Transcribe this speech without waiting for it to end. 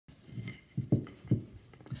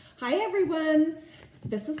Hi everyone,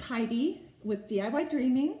 this is Heidi with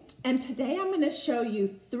DiyDreaming, and today I'm going to show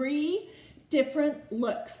you 3 different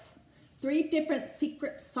looks, 3 different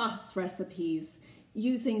secret sauce recipes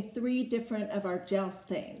using 3 different of our gel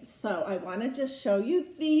stains. So I want to just show you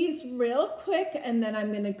these real quick and then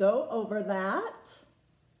I'm going to go over that.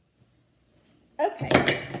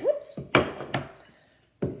 Okay, whoops.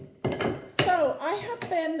 So I have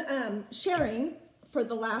been sharing for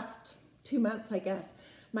the last 2 months, I guess,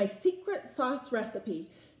 my secret sauce recipe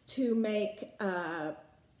to make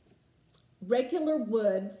regular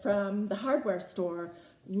wood from the hardware store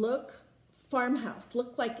look farmhouse,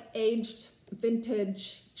 look like aged,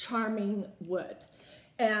 vintage, charming wood.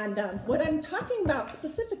 And what I'm talking about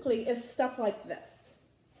specifically is stuff like this.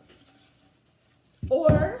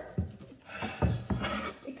 Or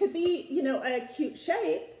it could be, you know, a cute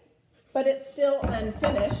shape, but it's still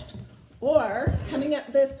unfinished. Or coming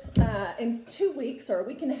up this in 2 weeks or a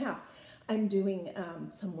week and a half, I'm doing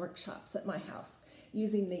some workshops at my house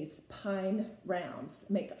using these pine rounds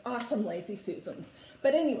that make awesome lazy Susans.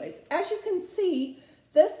 But anyways, as you can see,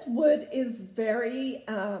 this wood is very,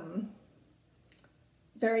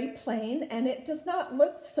 very plain, and it does not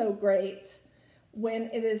look so great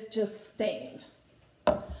when it is just stained.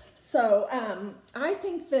 So I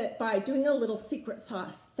think that by doing a little secret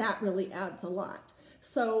sauce, that really adds a lot.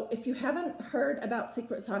 So if you haven't heard about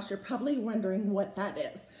secret sauce, you're probably wondering what that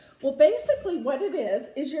is. Well, basically what it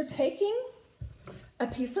is you're taking a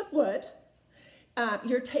piece of wood,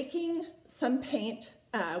 you're taking some paint.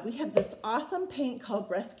 We have this awesome paint called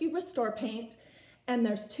Rescue Restore Paint, and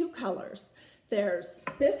there's 2 colors. There's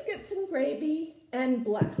Biscuits and Gravy and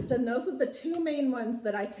Blessed, and those are the 2 main ones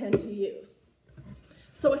that I tend to use.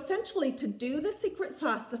 So essentially, to do the secret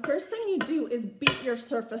sauce, the first thing you do is beat your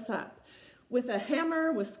surface up with a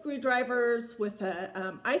hammer, with screwdrivers, with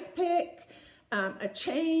a ice pick, a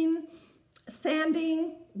chain,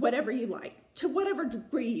 sanding, whatever you like, to whatever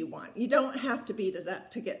degree you want. You don't have to beat it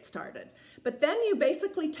up to get started. But then you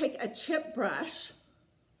basically take a chip brush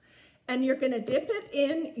and you're gonna dip it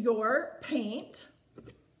in your paint.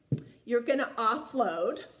 You're gonna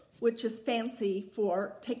offload, which is fancy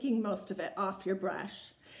for taking most of it off your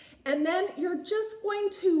brush. And then you're just going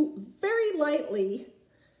to very lightly,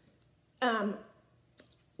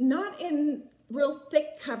 not in real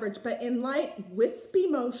thick coverage, but in light wispy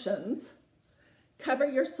motions, cover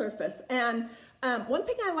your surface. And one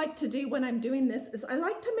thing I like to do when I'm doing this is I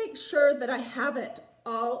like to make sure that I have it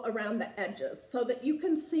all around the edges so that you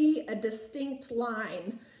can see a distinct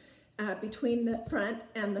line between the front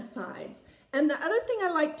and the sides. And the other thing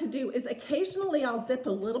I like to do is occasionally I'll dip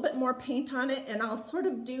a little bit more paint on it and I'll sort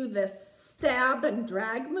of do this stab and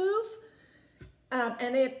drag move.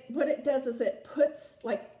 And what it does is it puts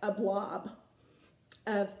like a blob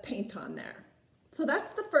of paint on there. So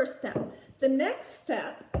that's the first step. The next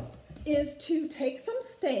step is to take some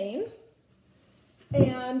stain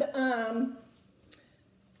and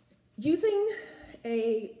using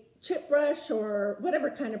a chip brush or whatever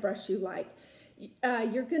kind of brush you like,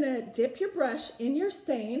 you're gonna dip your brush in your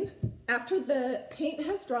stain after the paint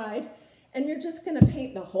has dried, and you're just gonna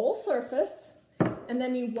paint the whole surface, and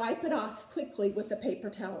then you wipe it off quickly with a paper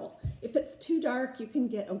towel. If it's too dark, you can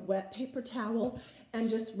get a wet paper towel and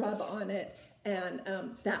just rub on it, and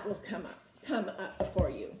that will come up for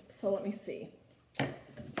you. So let me see.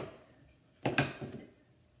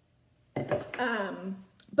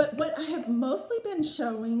 But what I have mostly been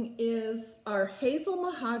showing is our Hazel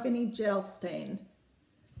Mahogany Gel Stain,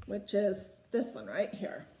 which is this one right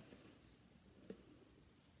here.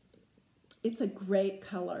 It's a great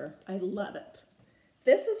color. I love it.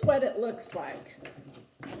 This is what it looks like.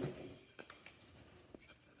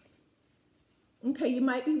 Okay, you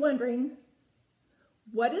might be wondering,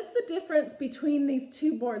 what is the difference between these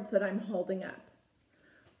 2 boards that I'm holding up?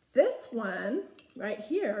 This one right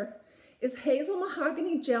here is Hazel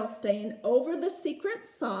Mahogany Gel Stain over the secret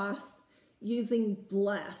sauce using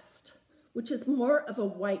Blessed, which is more of a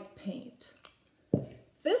white paint.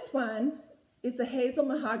 This one is the Hazel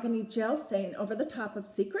Mahogany Gel Stain over the top of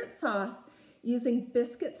secret sauce using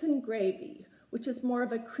Biscuits and Gravy, which is more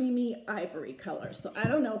of a creamy ivory color. So I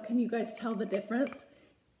don't know, can you guys tell the difference?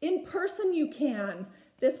 In person you can.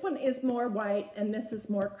 This one is more white and this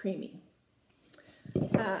is more creamy.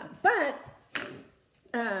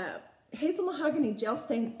 Hazel Mahogany Gel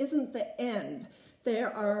Stain isn't the end.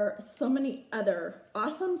 There are so many other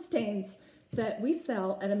awesome stains that we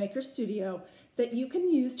sell at a maker studio that you can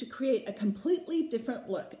use to create a completely different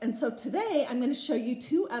look. And so today I'm going to show you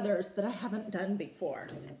 2 others that I haven't done before.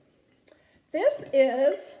 This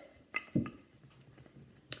is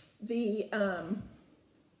the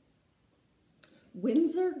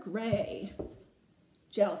Windsor Gray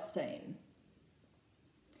gel stain.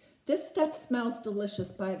 This stuff smells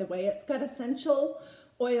delicious, by the way. It's got essential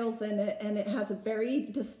oils in it, and it has a very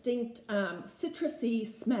distinct citrusy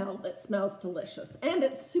smell that smells delicious. And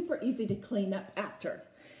it's super easy to clean up after.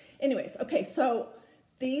 Anyways, okay, so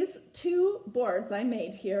these two boards I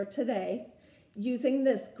made here today using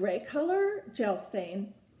this gray color gel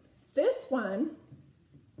stain. This one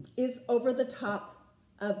is over the top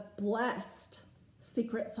of Blessed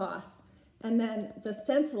Secret Sauce. And then the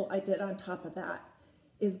stencil I did on top of that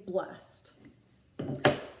is Blessed.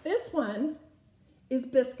 This one is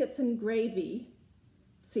Biscuits and Gravy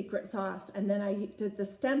Secret Sauce, and then I did the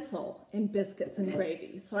stencil in Biscuits and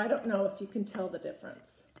Gravy. So I don't know if you can tell the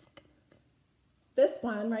difference. This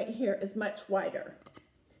one right here is much whiter.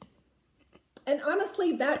 And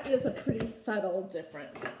honestly, that is a pretty subtle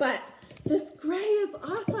difference. But this gray is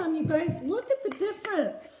awesome, you guys. Look at the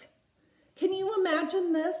difference. Can you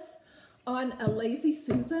imagine this on a Lazy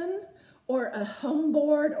Susan or a home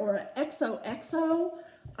board or an XOXO?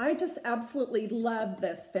 I just absolutely love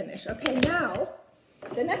this finish. Okay, now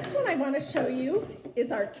the next one I want to show you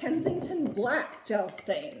is our Kensington Black gel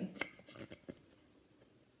stain.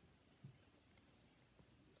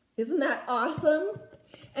 Isn't that awesome?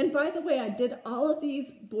 And by the way, I did all of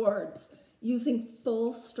these boards using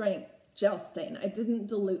full strength gel stain. I didn't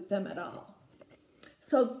dilute them at all.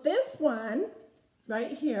 So this one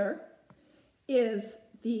right here is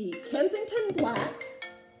the Kensington Black.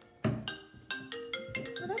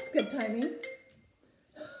 Oh, that's good timing.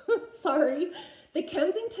 Sorry. The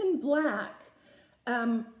Kensington Black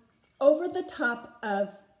over the top of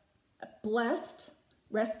Blessed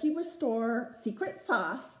Rescue Restore Secret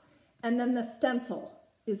Sauce, and then the stencil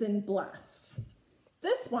is in Blessed.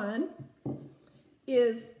 This one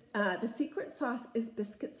is, the Secret Sauce is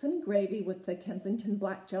Biscuits and Gravy with the Kensington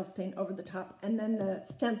Black gel stain over the top, and then the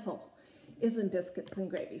stencil is in Biscuits and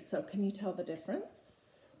Gravy. So can you tell the difference?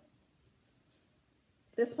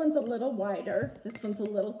 This one's a little wider, this one's a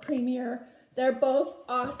little creamier. They're both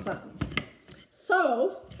awesome.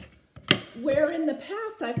 So, where in the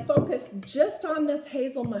past I focused just on this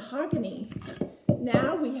hazel mahogany,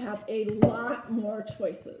 now we have a lot more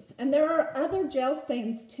choices. And there are other gel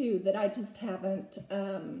stains too that I just haven't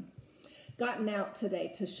gotten out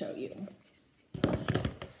today to show you.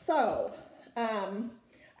 So,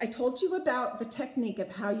 I told you about the technique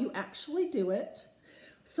of how you actually do it.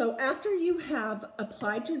 So after you have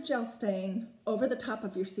applied your gel stain over the top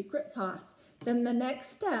of your secret sauce, then the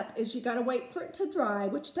next step is you gotta wait for it to dry,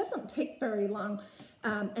 which doesn't take very long.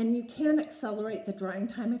 And you can accelerate the drying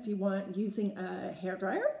time if you want using a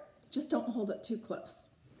hairdryer. Just don't hold it too close.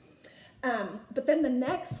 But then the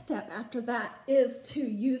next step after that is to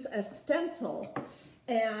use a stencil.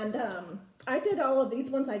 And I did all of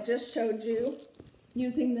these ones I just showed you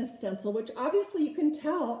using this stencil, which obviously you can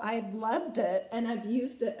tell I've loved it and I've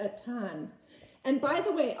used it a ton. And by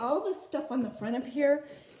the way, all this stuff on the front of here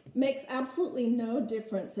makes absolutely no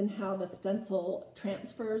difference in how the stencil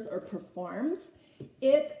transfers or performs.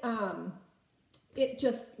 It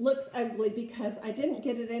just looks ugly because I didn't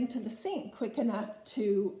get it into the sink quick enough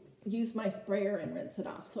to use my sprayer and rinse it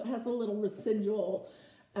off. So it has a little residual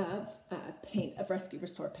of paint, of Rescue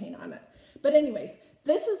Restore paint on it. But anyways,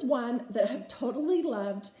 this is one that I have totally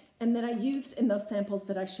loved and that I used in those samples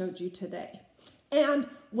that I showed you today. And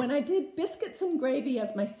when I did Biscuits and Gravy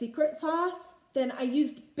as my secret sauce, then I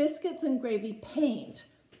used Biscuits and Gravy paint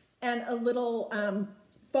and a little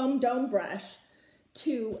foam dome brush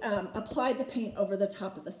to apply the paint over the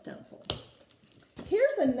top of the stencil.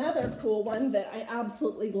 Here's another cool one that I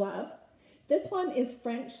absolutely love. This one is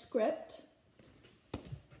French Script.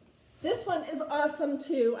 This one is awesome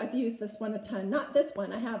too. I've used this one a ton. Not this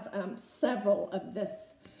one, I have several of this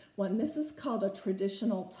one. This is called a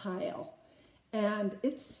traditional tile. And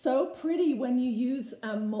it's so pretty when you use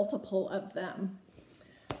multiple of them.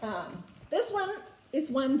 This one is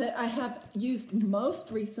one that I have used most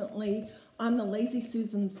recently on the Lazy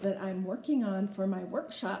Susans that I'm working on for my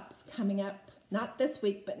workshops coming up, not this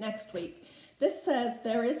week, but next week. This says,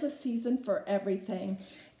 there is a season for everything.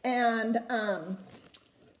 And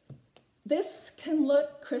this can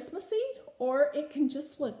look Christmassy or it can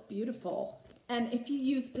just look beautiful. And if you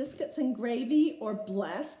use Biscuits and Gravy or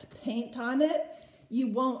Blessed paint on it, you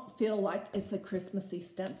won't feel like it's a Christmassy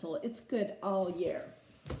stencil. It's good all year.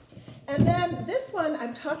 And then this one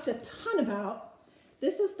I've talked a ton about.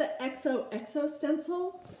 This is the XOXO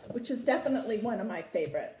stencil, which is definitely one of my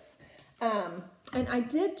favorites. And I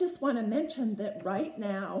did just want to mention that right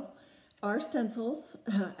now, our stencils,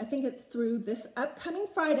 I think it's through this upcoming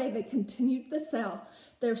Friday, they continued the sale.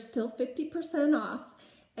 They're still 50% off.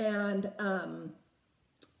 And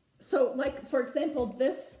So like, for example,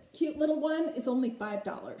 this cute little one is only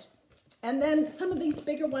 $5. And then some of these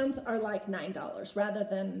bigger ones are like $9 rather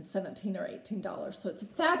than $17 or $18. So it's a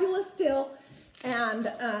fabulous deal.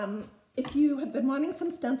 And if you have been wanting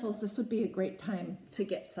some stencils, this would be a great time to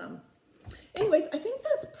get some. Anyways, I think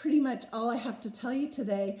that's pretty much all I have to tell you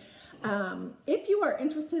today. If you are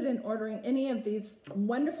interested in ordering any of these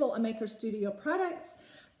wonderful A Maker Studio products,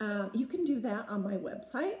 you can do that on my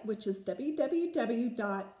website, which is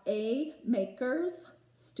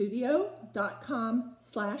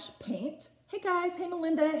www.amakerstudio.com/paint. Hey guys, hey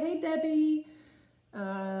Melinda, hey Debbie.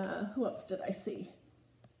 Who else did I see?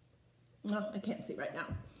 Oh, I can't see right now.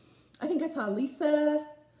 I think I saw Lisa.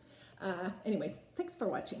 Anyways, thanks for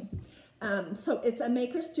watching. So it's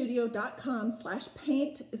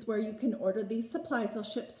amakerstudio.com/paint is where you can order these supplies. They'll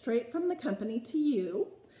ship straight from the company to you.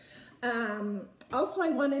 Also, I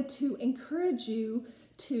wanted to encourage you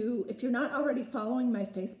to, if you're not already following my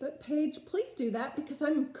Facebook page, please do that because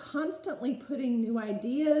I'm constantly putting new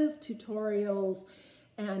ideas, tutorials,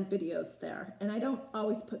 and videos there. And I don't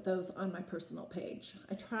always put those on my personal page.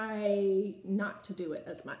 I try not to do it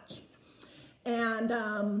as much. And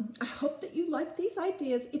I hope that you like these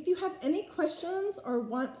ideas. If you have any questions or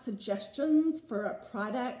want suggestions for a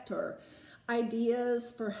product or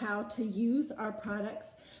ideas for how to use our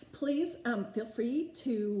products, please feel free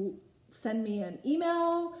to send me an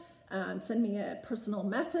email, send me a personal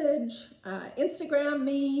message, Instagram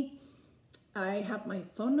me. I have my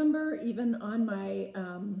phone number even on my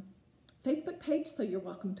Facebook page, so you're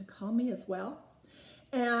welcome to call me as well.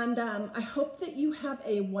 And I hope that you have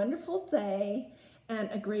a wonderful day and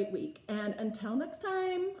a great week. And until next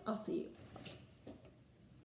time, I'll see you.